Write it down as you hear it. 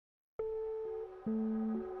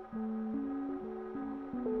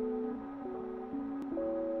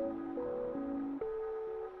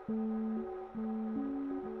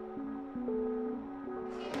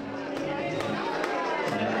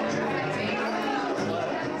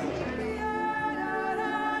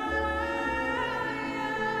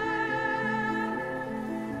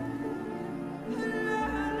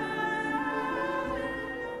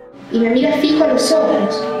y me mira fijo a los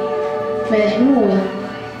ojos, me desnuda,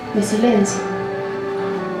 me silencia.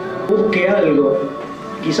 Busque algo,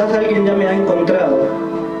 quizás alguien ya me ha encontrado,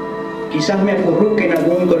 quizás me acurruque en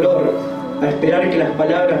algún dolor, a esperar que las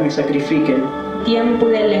palabras me sacrifiquen. Tiempo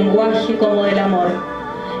del lenguaje como del amor,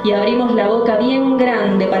 y abrimos la boca bien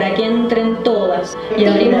grande para que entren todas, y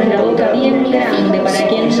abrimos la boca bien grande para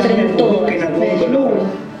que entren todas. En algún dolor,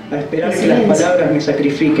 a esperar que las palabras me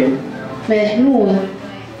sacrifiquen. Me desnuda,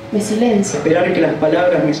 me silencia. Esperar que las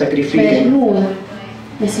palabras me sacrifiquen. Me desnuda,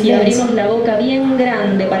 me silencia. Y abrimos la boca bien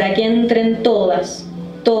grande para que entren todas,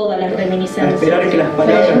 todas las reminiscencias. A esperar que las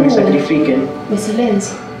palabras me sacrifiquen. Me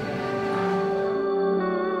silencia.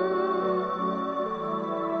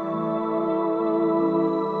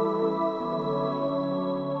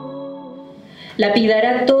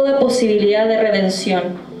 Lapidará toda posibilidad de redención,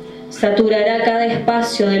 saturará cada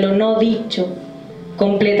espacio de lo no dicho,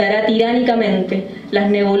 completará tiránicamente las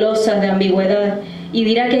nebulosas de ambigüedad y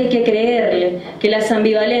dirá que hay que creerle, que las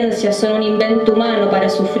ambivalencias son un invento humano para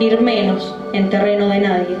sufrir menos en terreno de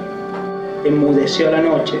nadie. Enmudeció la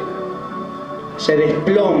noche, se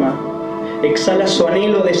desploma, exhala su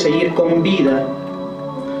anhelo de seguir con vida.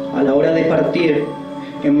 A la hora de partir,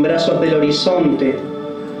 en brazos del horizonte,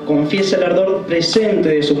 confiesa el ardor presente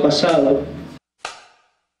de su pasado.